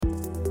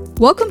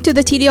Welcome to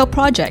the TDL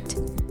Project.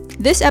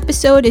 This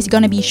episode is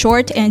going to be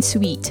short and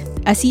sweet,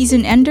 a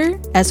season ender,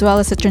 as well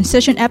as a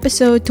transition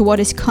episode to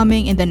what is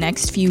coming in the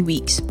next few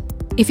weeks.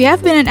 If you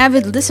have been an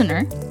avid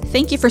listener,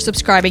 thank you for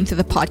subscribing to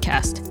the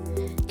podcast.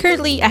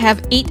 Currently, I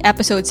have 8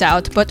 episodes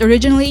out, but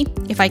originally,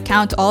 if I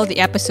count all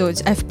the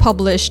episodes I've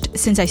published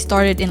since I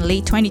started in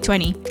late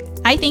 2020,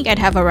 I think I'd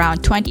have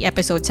around 20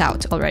 episodes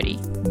out already.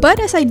 But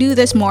as I do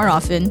this more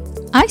often,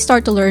 I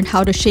start to learn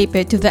how to shape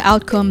it to the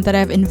outcome that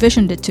I've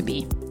envisioned it to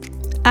be.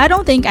 I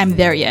don't think I'm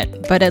there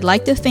yet, but I'd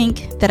like to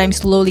think that I'm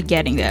slowly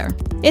getting there.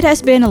 It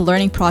has been a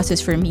learning process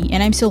for me,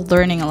 and I'm still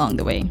learning along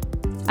the way.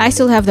 I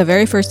still have the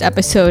very first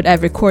episode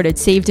I've recorded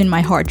saved in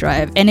my hard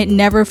drive, and it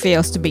never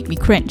fails to make me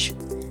cringe.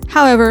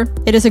 However,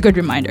 it is a good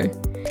reminder.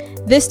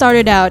 This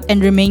started out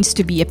and remains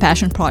to be a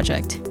passion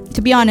project.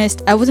 To be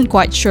honest, I wasn't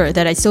quite sure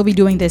that I'd still be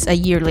doing this a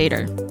year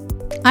later.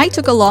 I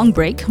took a long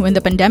break when the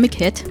pandemic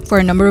hit for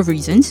a number of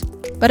reasons,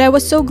 but I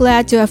was so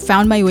glad to have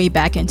found my way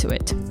back into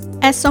it.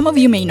 As some of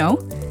you may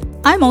know,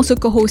 I'm also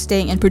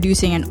co-hosting and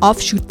producing an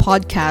offshoot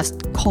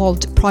podcast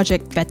called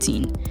Project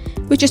Betscene,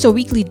 which is a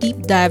weekly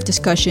deep dive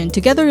discussion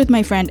together with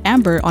my friend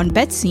Amber on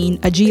Betscene,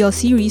 a GL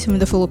series from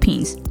the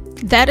Philippines.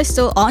 That is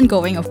still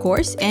ongoing, of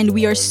course, and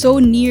we are so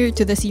near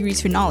to the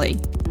series finale.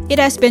 It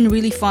has been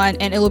really fun,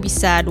 and it'll be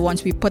sad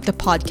once we put the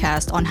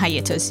podcast on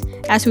hiatus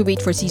as we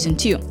wait for season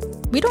 2.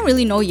 We don't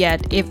really know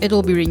yet if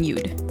it'll be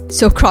renewed,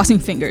 so crossing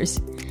fingers.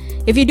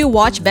 If you do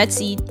watch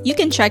Betscene, you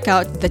can check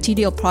out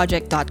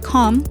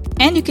thetdlproject.com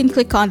and you can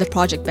click on the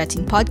Project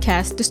Betscene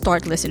podcast to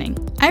start listening.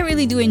 I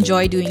really do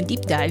enjoy doing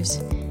deep dives,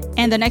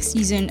 and the next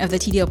season of the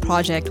TDL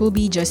Project will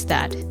be just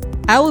that.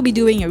 I will be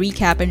doing a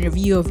recap and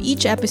review of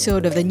each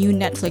episode of the new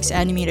Netflix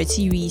animated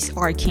series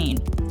Arcane.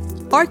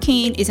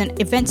 Arcane is an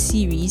event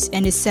series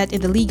and is set in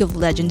the League of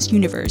Legends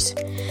universe.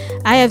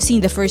 I have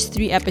seen the first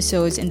 3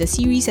 episodes and the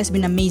series has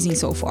been amazing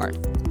so far.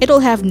 It'll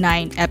have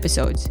 9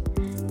 episodes.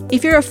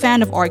 If you're a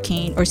fan of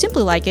Arcane or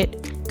simply like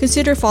it,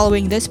 consider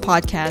following this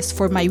podcast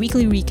for my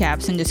weekly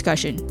recaps and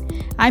discussion.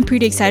 I'm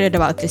pretty excited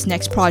about this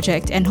next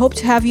project and hope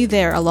to have you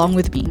there along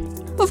with me.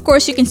 Of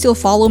course, you can still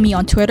follow me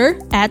on Twitter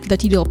at the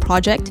TDL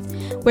Project,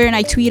 wherein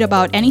I tweet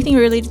about anything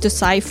related to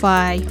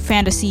sci-fi,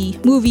 fantasy,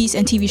 movies,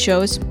 and TV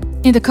shows.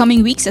 In the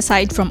coming weeks,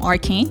 aside from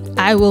Arcane,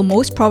 I will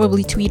most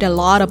probably tweet a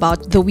lot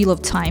about The Wheel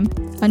of Time,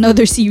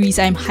 another series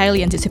I'm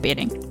highly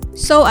anticipating.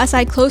 So as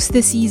I close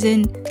this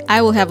season,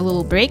 I will have a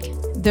little break.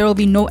 There will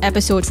be no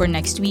episode for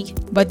next week,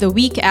 but the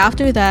week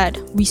after that,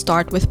 we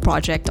start with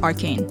Project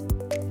Arcane.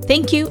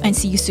 Thank you and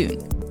see you soon.